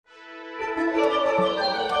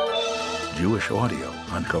Jewish audio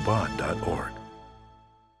on Chabad.org.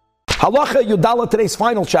 Halacha Yudala, today's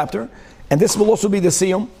final chapter, and this will also be the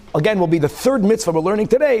siyum. Again, will be the third mitzvah we're learning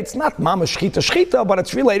today. It's not mama shechitah, but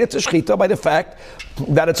it's related to shechitah by the fact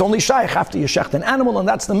that it's only shaykh after you shecht an animal, and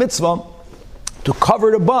that's the mitzvah to cover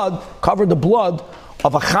the blood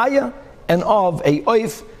of a chaya and of a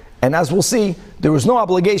oif. And as we'll see, there is no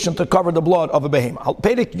obligation to cover the blood of a behemoth.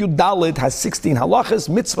 Perek Yudalid has 16 halachas,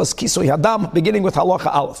 mitzvahs kisoy hadam, beginning with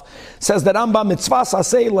halacha aleph. Says that Rambam mitzvahs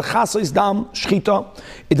asay lechasois dam shechitah.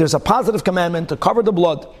 There's a positive commandment to cover the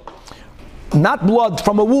blood. Not blood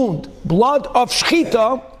from a wound, blood of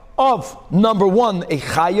shechitah of, number one, a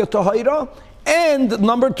chaya tahira, and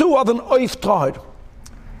number two, of an oif tahir.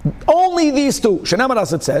 Only these two. Shenamar,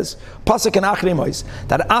 as it says, pasuk in Achrim Ois,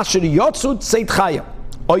 that asher yotzud seit chaya,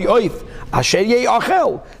 oy oif, asher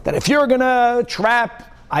ye'achel, that if you're gonna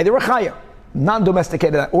trap either a chaya,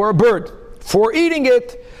 non-domesticated, or a bird, for eating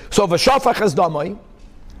it, so v'shafach es damai,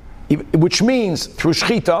 which means through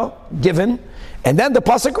shechitah, given, and then the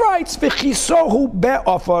pasuk writes, v'chisohu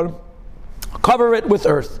be'ofar, cover it with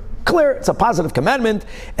earth. Clear, it's a positive commandment,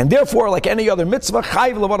 and therefore, like any other mitzvah,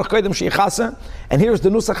 chayv levarach koydem sheichasa. And here's the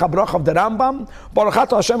nusach habrach of the Rambam: Baruch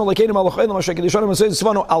atah Hashem Elokeinu malachayim asher kedushanim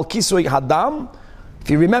v'seitzvanu al kisui hadam. If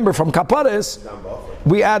you remember from Kaparis,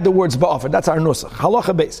 we add the words ba'ofar. That's our nusach.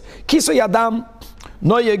 Halacha base. Kisui hadam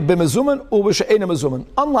noyeg b'mezuman u'b'she'ena mezuman.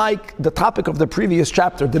 Unlike the topic of the previous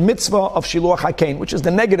chapter, the mitzvah of shiluach hakein, which is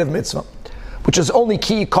the negative mitzvah, which is only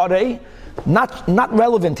ki karei, not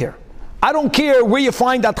relevant here. I don't care where you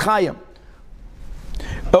find that chayim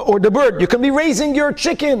or the bird. You can be raising your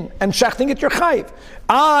chicken and shechting it your chayiv.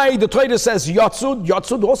 The Torah says yatzud.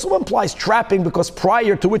 Yatzud also implies trapping because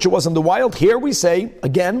prior to which it was in the wild. Here we say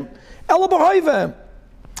again ela b'hoive.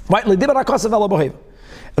 Right? L'dibar hakasav ela b'hoive.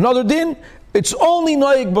 Another din. It's only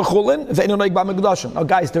noig b'chulin ve'eno noig b'mekdashim. Now,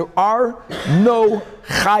 guys, there are no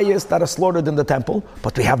chayas that are slaughtered in the temple,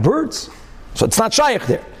 but we have birds, so it's not shaykh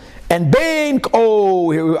there. And bein,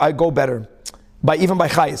 here I go better, even by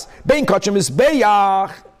chayes. Bein kachem is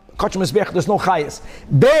beyach, there's no chayes.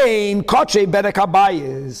 Bein kache bedek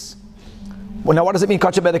habayis. Well, now what does it mean,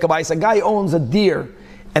 kache bedek habayis? A guy owns a deer,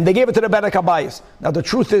 and they gave it to the bedek habayis. Now the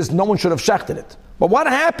truth is, no one should have shechted it. But what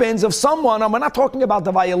happens if someone, and we're not talking about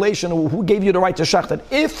the violation, who gave you the right to shecht it,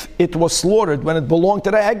 if it was slaughtered when it belonged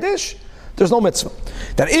to the Hegdish, there's no mitzvah.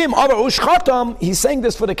 That im avar ushchatam, he's saying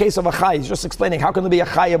this for the case of a chay. He's just explaining how can there be a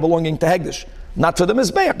chaya belonging to Hegdish, not for the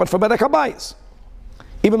mizbeach, but for bedek habayis.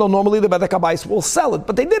 Even though normally the bedek habayis will sell it,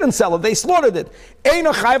 but they didn't sell it; they slaughtered it.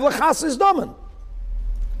 Eino chayv lechas daman.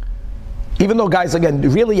 Even though, guys, again,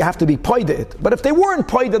 really you have to be poida it. But if they weren't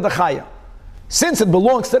poida the chaya, since it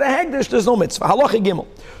belongs to the Hegdish, there's no mitzvah. Halacha gimel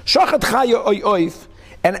shachat chaya oy oif,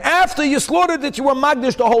 and after you slaughtered it, you were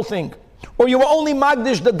magdish the whole thing. Or you were only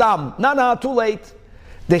magdish the dam. Too late.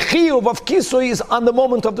 The chiyuv of kisui is on the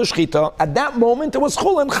moment of the shechita. At that moment, it was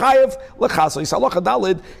chulin chayev lechasoy. Halacha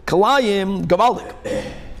dalid kalayim gavaldik.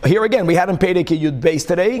 Here again, we had in Perek Yud base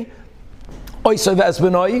today. Oisav es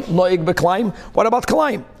b'noi noig b'klaim. What about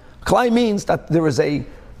kalayim? Kalayim means that there is a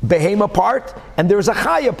behema part and there is a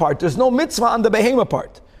chaya part. There's no mitzvah on the behema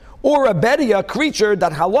part. Or a beria creature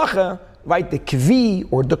that halacha, right, the kvi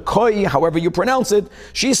or the koi, however you pronounce it,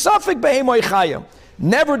 she's suffik behemoy chaya.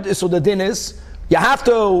 Never, so the din is, you have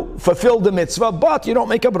to fulfill the mitzvah, but you don't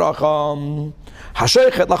make a bracha.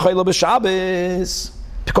 Hashechet lachayla b'shabes,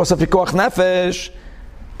 because of pikuach nefesh,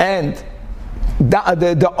 and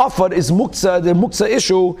the offer is muktzah, the muktzah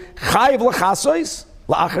issue, chayiv l'chasois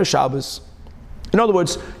la'acher Shabbos. In other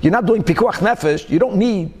words, you're not doing pikuach nefesh, you don't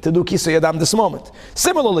need to do kisei adam this moment.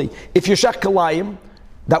 Similarly, if you shech kalayim,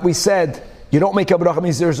 that we said you don't make a bracha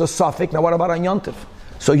means there's a suffix. Now what about on Yom Tov?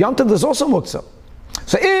 So Yom Tov there's also muktzah.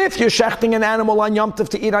 So if you're shechting an animal on Yom Tov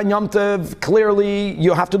to eat on Yom Tov, clearly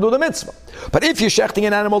you have to do the mitzvah. But if you're shechting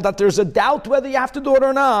an animal that there's a doubt whether you have to do it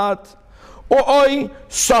or not, or oi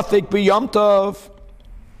suffix be Yom Tov,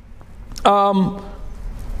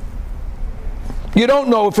 you don't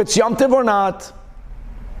know if it's Yom Tov or not.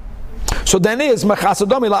 So then is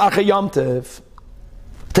mechasadomi la'achar Yom Tov,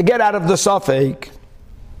 to get out of the suffix.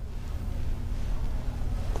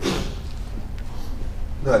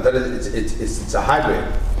 No, it's a hybrid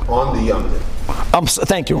on the Yom Tov.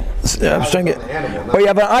 Thank you. I'm saying it. Or you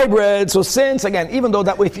have an hybrid. So since, again, even though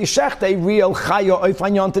that if you shecht a real chaya oif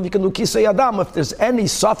on Yom Tov, you can do kisei adam. If there's any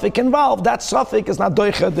suffix involved, that suffix is not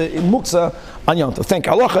doicha the muksa on Yom Tov. Thank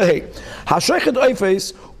you. Halacha hey. Hashechet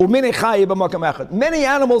oifes umine chaya b'makam echad. Many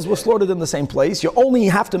animals were slaughtered in the same place. You only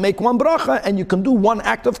have to make one bracha, and you can do one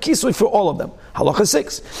act of kisui for all of them. Halacha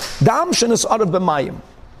 6. Dam shenes arav b'mayim.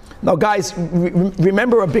 Now guys,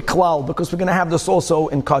 remember a big klal, because we're going to have this also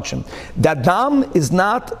in Kachim. That dam is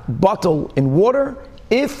not bottled in water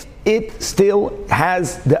if it still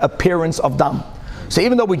has the appearance of dam. So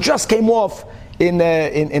even though we just came off in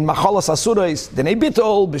Machalas Asurais, Denei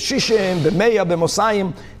Bitol, B'Shishim, B'Meya,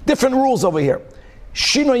 B'Mosayim, different rules over here.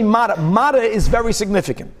 Shinoi Mara. Mara is very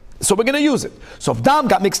significant. So we're going to use it. So if dam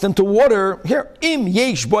got mixed into water, here, Im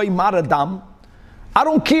Yesh Boy Mara Dam, I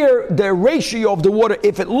don't care the ratio of the water.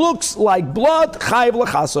 If it looks like blood, Chayiv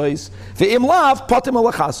L'Chasois. V'Im Lav, Patim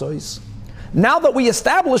L'Chasois. Now that we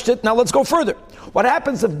established it, now let's go further. What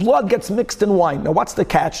happens if blood gets mixed in wine? Now what's the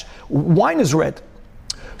catch? Wine is red.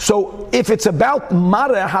 So if it's about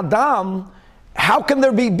Mara Hadam, how can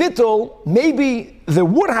there be bittul? Maybe there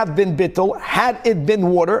would have been bittul had it been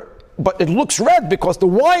water, but it looks red because the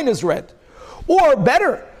wine is red. Or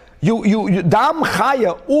better, you dam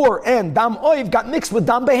chaya and dam oiv got mixed with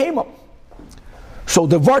dam behema. So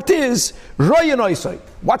the vart is royan oisai.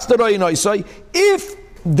 What's the royan oisai? If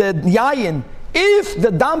the yayin, if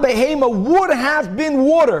the dam behema would have been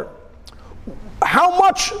water, how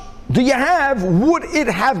much do you have? Would it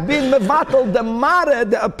have been mevatel the mara,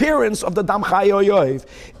 the appearance of the dam chayo yoiv?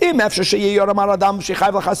 Im efshe sheyor mara dam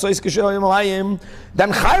shechayv l'chasois kishoyim layim,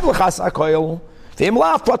 then chayv l'chas akoil. V'im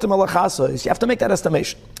lav platim l'chasois. You have to make that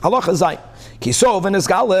estimation. Halacha zayin. Kisov and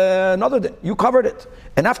esgale another day. You covered it,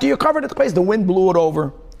 and after you covered it, the wind blew it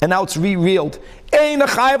over, and now it's revealed. Ein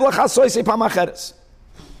chayv l'chasois pamacheres.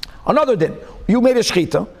 Another day, you made a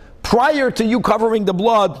shechitah prior to you covering the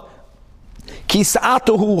blood.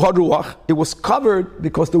 Kisa'atuhu haruach. It was covered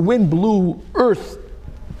because the wind blew earth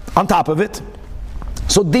on top of it.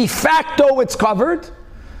 So de facto it's covered.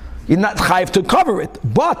 You're not chayiv to cover it.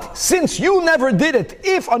 But since you never did it,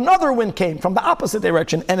 if another wind came from the opposite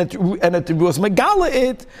direction and it was megala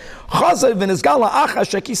it, chazav v'nizgala acha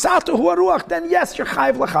shekisa'atuhu haruach, then yes, you're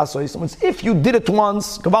chayiv l'chasois. So if you did it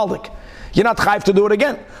once, kavaldik, you're not chayiv to do it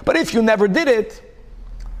again. But if you never did it,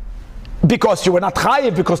 because you were not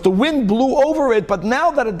chayiv, because the wind blew over it, but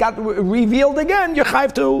now that it got revealed again, you're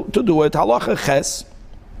chayiv to do it. Halacha ches.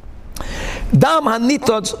 Dam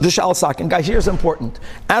hanitotz v'shal sakin. Guys, here's important.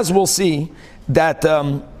 As we'll see, that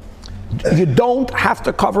you don't have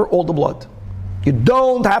to cover all the blood. You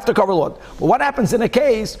don't have to cover blood. But what happens in a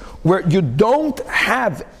case where you don't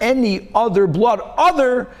have any other blood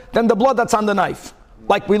other than the blood that's on the knife?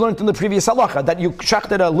 Like we learned in the previous halacha, that you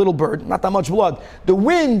shechted a little bird, not that much blood. The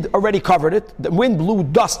wind already covered it. The wind blew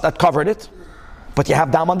dust that covered it. But you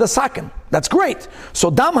have dam on the sakin. That's great. So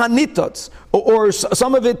dam hanitots, or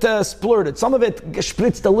some of it splurted, some of it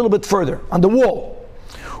spritzed a little bit further on the wall.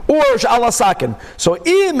 Or sh'ala sakin. So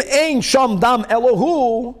im ein sham dam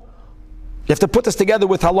elohu, you have to put this together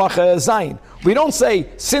with halacha zayin. We don't say,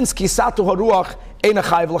 since kisatu haruach ein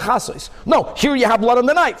chayiv l'chasos. No, here you have blood on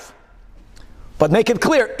the knife. But make it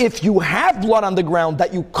clear, if you have blood on the ground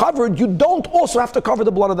that you covered, you don't also have to cover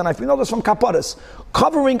the blood of the knife. We know this from kaparas.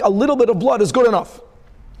 Covering a little bit of blood is good enough.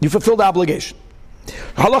 You fulfill the obligation.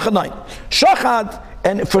 Halacha 9. Shachad,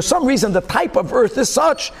 and for some reason the type of earth is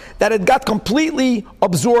such that it got completely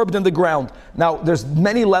absorbed in the ground. Now, there's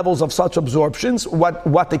many levels of such absorptions.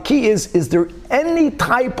 What the key is there any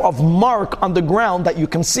type of mark on the ground that you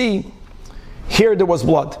can see, here there was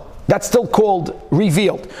blood? That's still called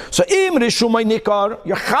revealed. So im rishumay nikar,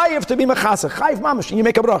 you're chayiv to be mechaseh, chayiv mamash, and you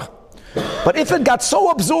make a brach. But if it got so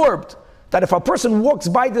absorbed that if a person walks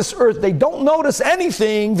by this earth, they don't notice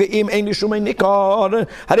anything, ve'im ein rishumay nikar,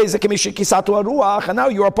 harei zekemish kisatu haruach, and now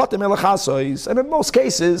you are patim elechasois. And in most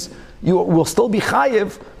cases, you will still be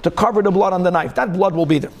chayiv to cover the blood on the knife. That blood will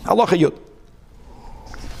be there. Halacha yud.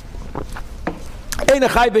 Ein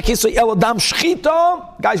chayiv bekisoy el adam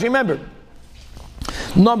shechitah. Guys, remember.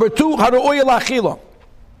 Number 2, haru'oy la'achila.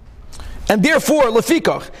 And therefore,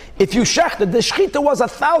 lefikach, if you shechted, the shechita was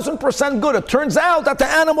 1,000% good. It turns out that the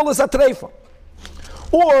animal is a treifa.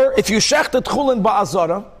 Or if you shechted chulin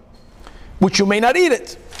ba'azara, which you may not eat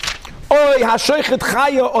it. Oy ha'shoichet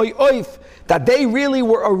chaya oy oif, that they really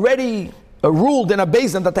were already ruled in a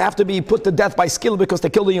basin that they have to be put to death by skill because they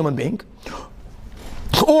killed a human being.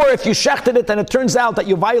 Or if you shechted it and it turns out that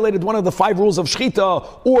you violated one of the 5 rules of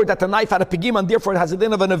Shechitah, or that the knife had a pigim and therefore it has a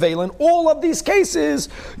din of an avelin, all of these cases,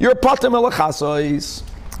 you're patim elechasois.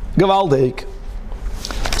 Gevaldik.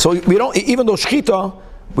 So we don't, even though Shechitah,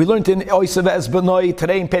 we learned in Oisev Es Benoi,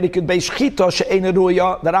 today in Perikut Beis Shechitah, She'ein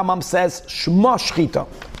Ruya, the Rambam says, Shema Shechitah.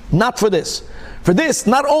 Not for this. For this,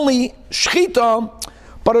 not only Shechitah,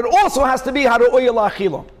 but it also has to be Haru'oy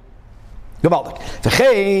La'achila. Gewaldig.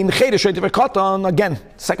 Again,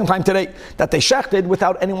 second time today, that they shechted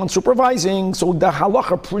without anyone supervising. So the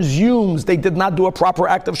halacha presumes they did not do a proper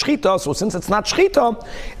act of shechita. So since it's not shechita,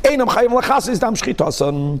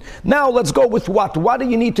 now let's go with what? What do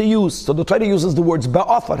you need to use? So the Torah uses the words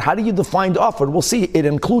ba'afar. How do you define offer? We'll see. It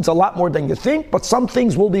includes a lot more than you think, but some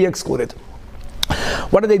things will be excluded.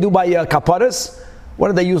 What do they do by kaparas? What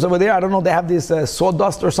do they use over there? I don't know. They have this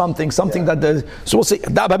sawdust or something that so we'll see.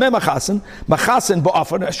 Machasin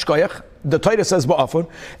ba'afar, the Torah says ba'afar,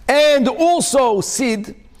 and also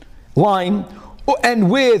seed, lime, and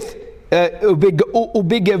with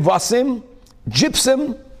ubigevasim,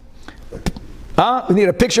 gypsum. We need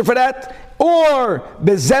a picture for that. Or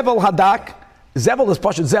bezevel hadak. Zevel is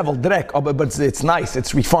pashut zevel drek, but it's nice,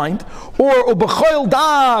 it's refined. Or ubechoil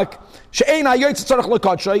dak. The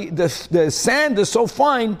sand is so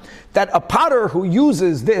fine that a potter who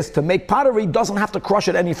uses this to make pottery doesn't have to crush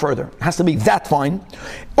it any further. It has to be that fine.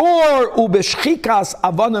 Or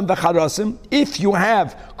if you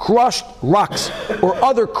have crushed rocks or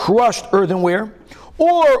other crushed earthenware.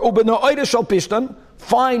 Or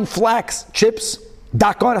fine flax chips.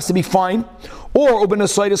 Dakar has to be fine. Or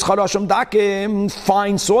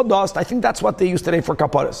fine sawdust. I think that's what they use today for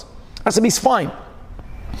kaparas. Has to be fine.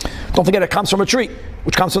 Don't forget, it comes from a tree,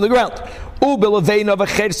 which comes from the ground. Or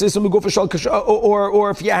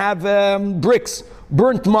if you have bricks,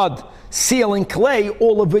 burnt mud, seal, and clay,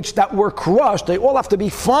 all of which that were crushed, they all have to be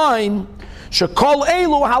fine. Shekol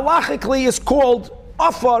elu halachically is called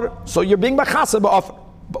afar, so you're being machasa ba'afar.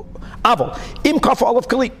 Aval im kafa olav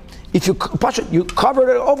keli. If you push it, you cover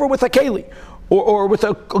it over with a keli, or with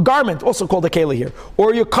a garment, also called a keli here,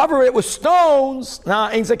 or you cover it with stones.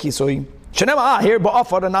 Ein zakisoi. Shenema here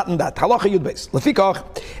ba'afar and not in that. Halacha yud beis. Lefikach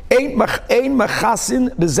ein mechasin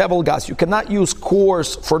bezevel gas. You cannot use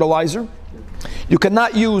coarse fertilizer. You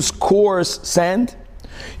cannot use coarse sand.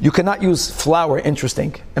 You cannot use flour.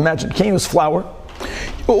 Interesting. Imagine, you can't use flour.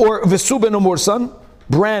 Or v'suben umursan,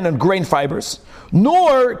 bran and grain fibers.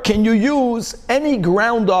 Nor can you use any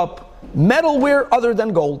ground up metalware other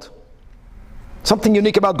than gold. Something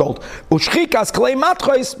unique about gold. Ushchikas klei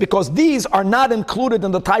matchois, because these are not included in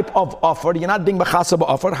the type of offer. You're not being mechasa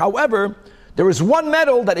ba'offer. However, there is one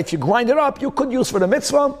metal that if you grind it up, you could use for the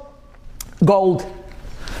mitzvah, gold.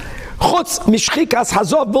 Chutz mishchikas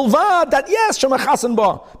hazov bilvad, that yes, shemechasen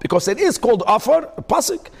ba, because it is called offer, a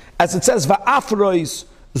pasuk, as it says va'afrois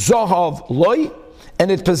zohav loy, and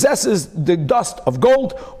it possesses the dust of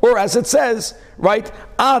gold, or as it says, right,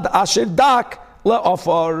 ad asher dak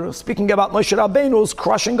la'afar, speaking about Moshe Rabbeinu's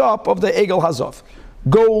crushing up of the Egel Hazov.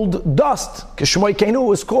 Gold dust, Kishmoy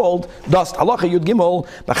Kenu is called dust. Halacha Yud Gimel,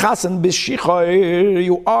 B'chasen b'shichar,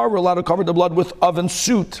 you are allowed to cover the blood with oven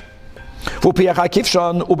soot. V'piachai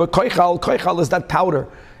kifshan, u'bekoichal, koichal is that powder,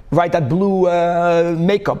 right, that blue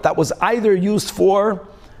makeup that was either used for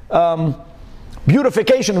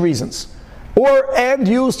beautification reasons, and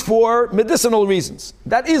used for medicinal reasons.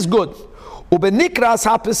 That is good. Ubenikras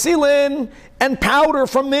hapesilin, and powder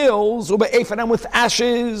from mills, ube'efanem, with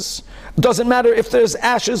ashes. Doesn't matter if there's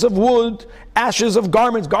ashes of wood, ashes of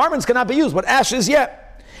garments. Garments cannot be used, but ashes, yeah.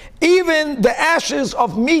 Even the ashes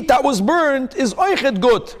of meat that was burned is oichet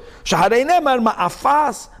gut. Shaharei nemar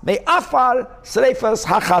ma'afas me'afar sreifas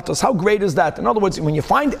hachatos. How great is that? In other words, when you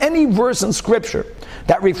find any verse in Scripture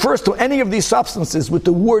that refers to any of these substances with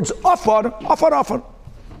the words afar, afar, afar.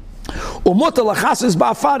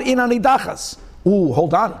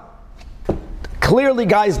 Hold on. Clearly,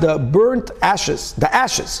 guys, the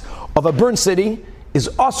ashes of a burnt city is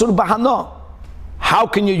asur bahana. How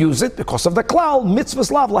can you use it? Because of the klal,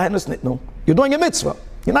 mitzvahs lav lahenes nitnu. You're doing a mitzvah.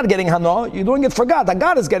 You're not getting hana, you're doing it for God. That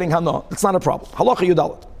God is getting hana. It's not a problem. Halacha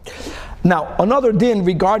yudalet. Now, another din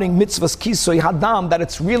regarding mitzvahs kisoy hadam, that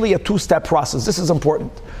it's really a two-step process. This is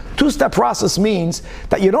important. Two-step process means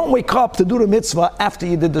that you don't wake up to do the mitzvah after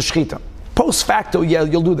you did the shechitah. Post facto, yeah,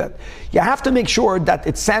 you'll do that. You have to make sure that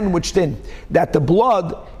it's sandwiched in, that the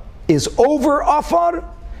blood is over afar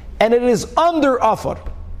and it is under afar.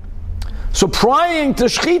 So prior to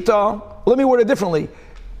shechitah, let me word it differently.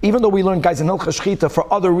 Even though we learn, guys, in Hilchah Shechitah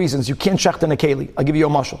for other reasons, you can't shecht in a keli. I'll give you a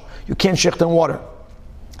mashal. You can't shecht in water.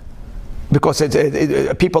 Because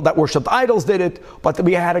people that worshipped idols did it, but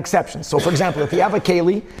we had exceptions. So for example, if you have a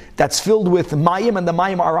keli that's filled with mayim, and the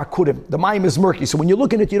mayim are akudim, the mayim is murky, so when you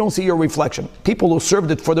look in it, you don't see your reflection. People who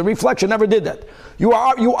served it for the reflection never did that. You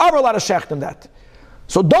are allowed to shecht in that.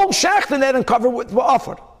 So don't shecht in that and cover with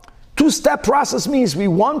offer. Two-step process means we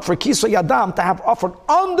want for kisoy yadam to have offer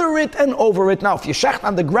under it and over it. Now, if you shecht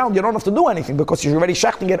on the ground, you don't have to do anything because you're already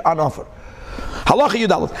shechting it on offer. Halacha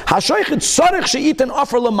yudalet. Hashoichet sarich she'iten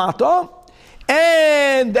offer lamata,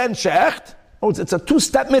 and then shecht. Oh, it's a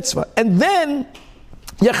two-step mitzvah. And then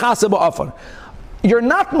yechase ba'afar. You're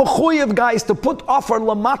not mechuyev, guys, to put afar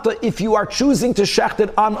lamata if you are choosing to shecht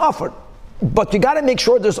it on afar. But you got to make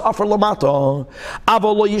sure there's afar lamata.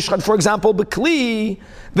 Avo lo yishchad, for example, bekli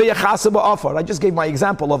v'yechase ba'afar. I just gave my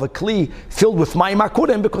example of a kli filled with mayim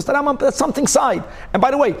akurim because that's something side. And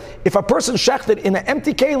by the way, if a person shechted in an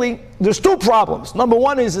empty keli, there's two problems. Number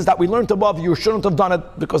one is that we learned above you shouldn't have done it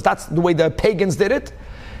because that's the way the pagans did it.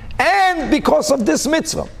 And because of this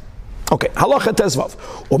mitzvah. Okay, halacha tezvav.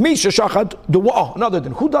 Or mi sheshachad, another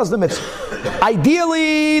thing. Who does the mitzvah?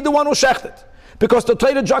 Ideally, the one who shechted. Because the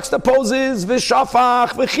Torah juxtaposes v'shafach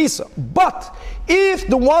v'chisa. But if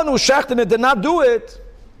the one who shechted it did not do it,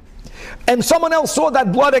 and someone else saw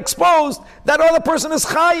that blood exposed, that other person is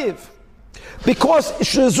chayiv. Because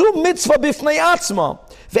shezu mitzvah b'fnei atzma.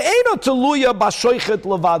 Ve'eno teluya b'shoichet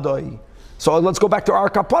levadoi. So let's go back to our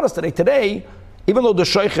kaparas today. Today, even though the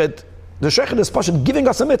sheichet is passion giving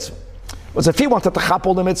us a mitzvah. Because if he wanted to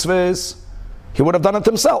chapel the mitzvahs, he would have done it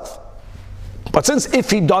himself. But since if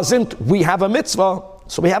he doesn't, we have a mitzvah,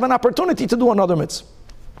 so we have an opportunity to do another mitzvah.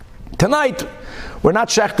 Tonight, we're not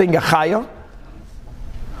shechting a chaya,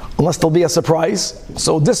 unless there'll be a surprise.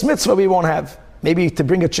 So this mitzvah we won't have. Maybe to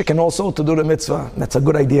bring a chicken also to do the mitzvah. That's a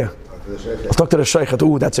good idea. I'll talk to the sheikh.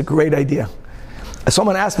 Ooh, that's a great idea.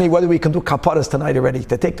 Someone asked me whether we can do kaparas tonight already.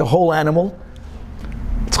 To take the whole animal.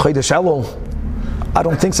 It's chodesh Elul. I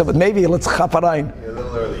don't think so, but maybe let's chaparain. A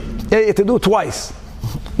little early. Yeah, to do it twice.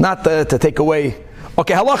 Not to take away.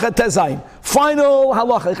 Okay, halacha tezayin. Final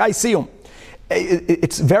halacha, chaysiyum.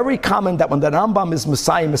 It's very common that when the Rambam is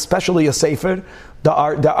Messiah, especially a sefer, there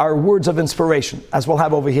are words of inspiration, as we'll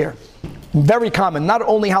have over here. Very common. Not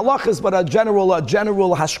only halachas, but a general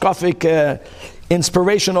hashkafic,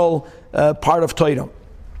 inspirational part of Torah.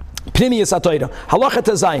 Pnimiyas HaTorah. Halacha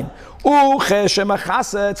tezayin.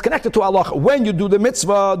 It's connected to halacha. When you do the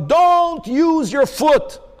mitzvah, don't use your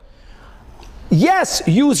foot. Yes,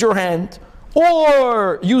 use your hand,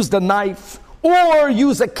 or use the knife, or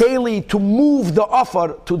use a keli to move the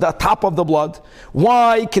offer to the top of the blood.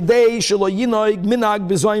 Why? Don't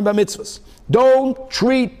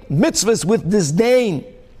treat mitzvahs with disdain.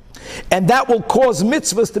 And that will cause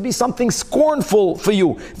mitzvahs to be something scornful for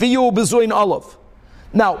you.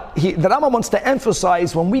 Now, the Rambam wants to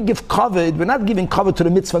emphasize when we give kavod, we're not giving kavod to the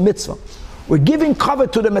mitzvah. We're giving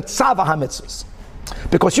kavod to the mitzvah ha-mitzvahs.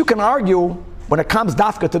 Because you can argue, when it comes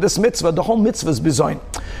dafka to this mitzvah, the whole mitzvah is bizoin.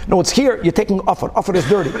 No, it's here, you're taking offer. Offer is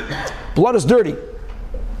dirty. Blood is dirty.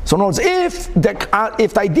 So in other words, if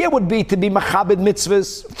the idea would be to be machabed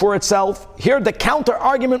mitzvahs for itself, here the counter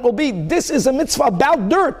argument will be, this is a mitzvah about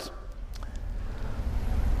dirt.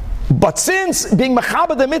 But since being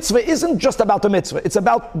machabed the mitzvah isn't just about the mitzvah, it's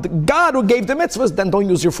about the God who gave the mitzvahs, then don't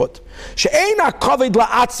use your foot. She'eina kaved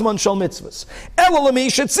la'atzman shel mitzvahs. Ela l'mi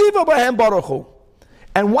shetziva b'hem baruch hu.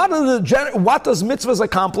 And what does mitzvahs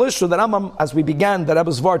accomplish? So that Rambam, as we began, the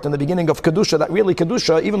Rebbe's Vart in the beginning of Kedusha, that really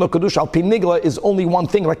Kedusha, even though Kedusha al pi nigla is only one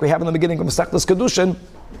thing, like we have in the beginning of Masechtas Kedushin,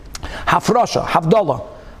 hafrasha, havdalah,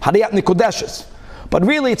 hadiyat nikudeshes. But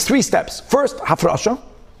really it's three steps. First, hafrasha,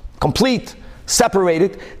 complete,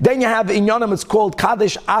 separated. Then you have inyanim, it's called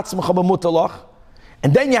kadesh atzmacha b'mutalach.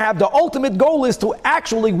 And then you have the ultimate goal is to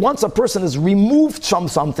actually, once a person is removed from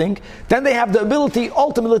something, then they have the ability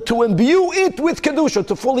ultimately to imbue it with Kedusha,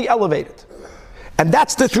 to fully elevate it. And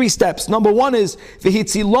that's the three steps. Number one is, that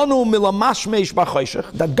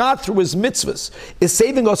God through His mitzvahs is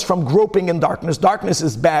saving us from groping in darkness. Darkness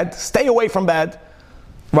is bad. Stay away from bad.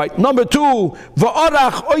 Right. Number two,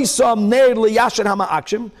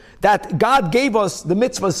 that God gave us the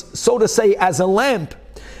mitzvahs, so to say, as a lamp,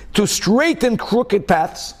 to straighten crooked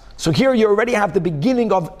paths. So here you already have the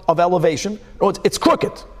beginning of elevation. No, it's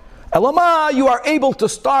crooked. Elama, you are able to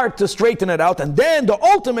start to straighten it out, and then the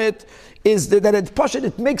ultimate is that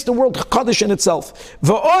it makes the world kaddish in itself.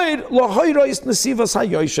 And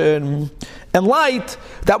light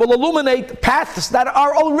that will illuminate paths that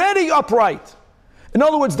are already upright. In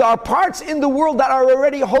other words, there are parts in the world that are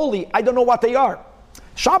already holy. I don't know what they are.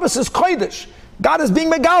 Shabbos is kodesh. God is being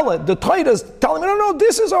megala. The Torah is telling me, no,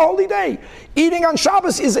 this is a holy day. Eating on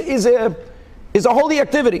Shabbos is a holy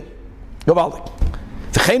activity.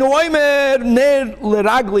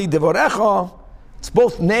 It's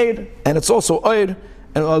both ner and it's also oir,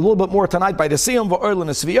 and a little bit more tonight by the siyum v'oir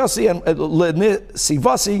l'nesivasi and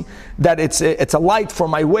l'nesivasi, that it's a light for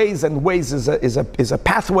my ways, and ways is a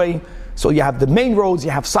pathway. So you have the main roads,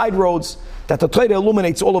 you have side roads, that the Torah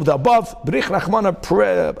illuminates all of the above. Brich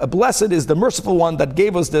Rachmana, blessed is the merciful one that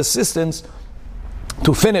gave us the assistance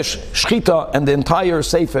to finish Shechitah and the entire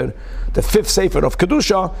Sefer, the 5th Sefer of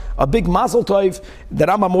Kedusha, a big mazel tov. The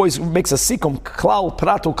Rambam always makes a sikum, klal,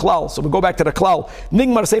 pratu klal. So we go back to the klal.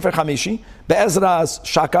 Nigmar Sefer Chamishi, Be'ezra's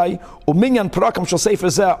Shakai, Uminyan Prakam Shal Sefer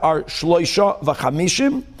Zeh are Shloisha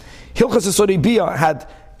v'Chamishim. Hilchas Esoribiyah had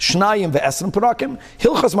Shnayim ve'Esrim Parakim.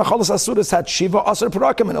 Hilchas Machalas Asuras had Shiva Asr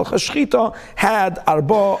Parakim, and Hilchas Shechitah had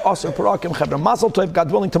Arba Asr Parakim. Chevra mazel tov.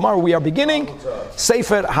 God willing, tomorrow we are beginning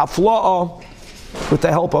Sefer Hafla'ah with the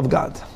help of God.